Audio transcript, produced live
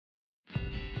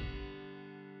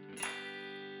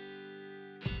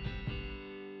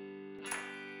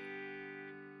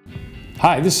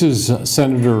Hi, this is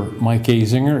Senator Mike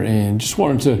Azinger, and just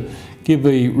wanted to give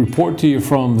a report to you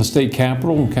from the state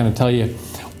capitol and kind of tell you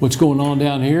what's going on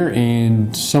down here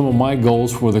and some of my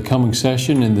goals for the coming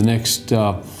session in the next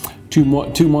 2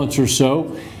 months or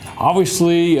so.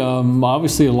 Obviously a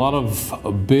lot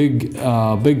of big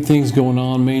things going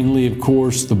on, mainly, of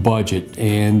course, the budget.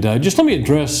 And just let me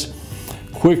address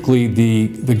quickly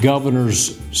the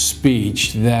governor's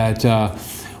speech that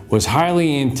was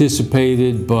highly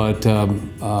anticipated, but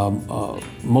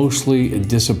mostly a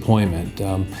disappointment.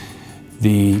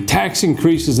 The tax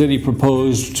increases that he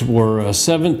proposed were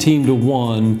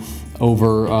 17-1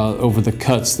 over the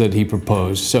cuts that he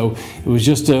proposed. So it was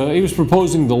just he was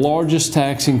proposing the largest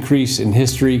tax increase in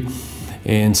history,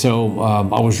 and so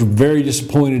I was very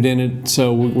disappointed in it.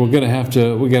 So we got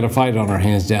to fight on our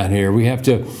hands down here. We have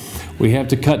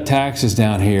to cut taxes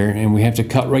down here, and we have to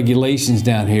cut regulations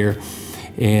down here.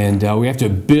 And we have to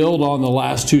build on the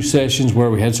last 2 sessions where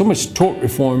we had so much tort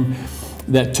reform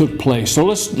that took place. So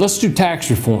let's do tax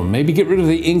reform. Maybe get rid of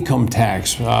the income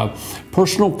tax,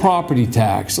 personal property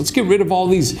tax. Let's get rid of all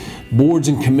these boards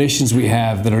and commissions we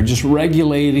have that are just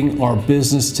regulating our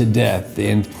business to death.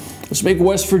 And let's make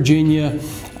West Virginia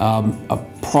a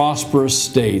prosperous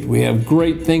state. We have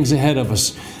great things ahead of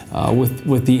us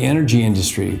with the energy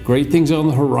industry, great things on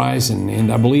the horizon.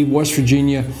 And I believe West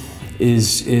Virginia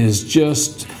is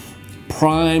just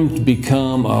primed to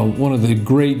become one of the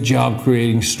great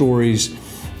job-creating stories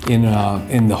in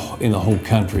the whole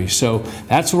country. So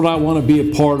that's what I want to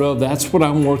be a part of. That's what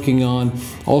I'm working on.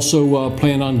 Also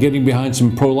plan on getting behind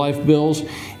some pro-life bills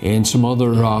and some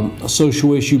other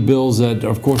social issue bills that,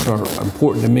 of course, are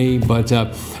important to me. But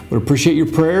would appreciate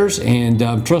your prayers, and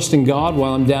I'm trusting God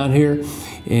while I'm down here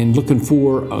and looking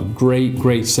for a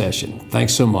great session.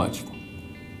 Thanks so much.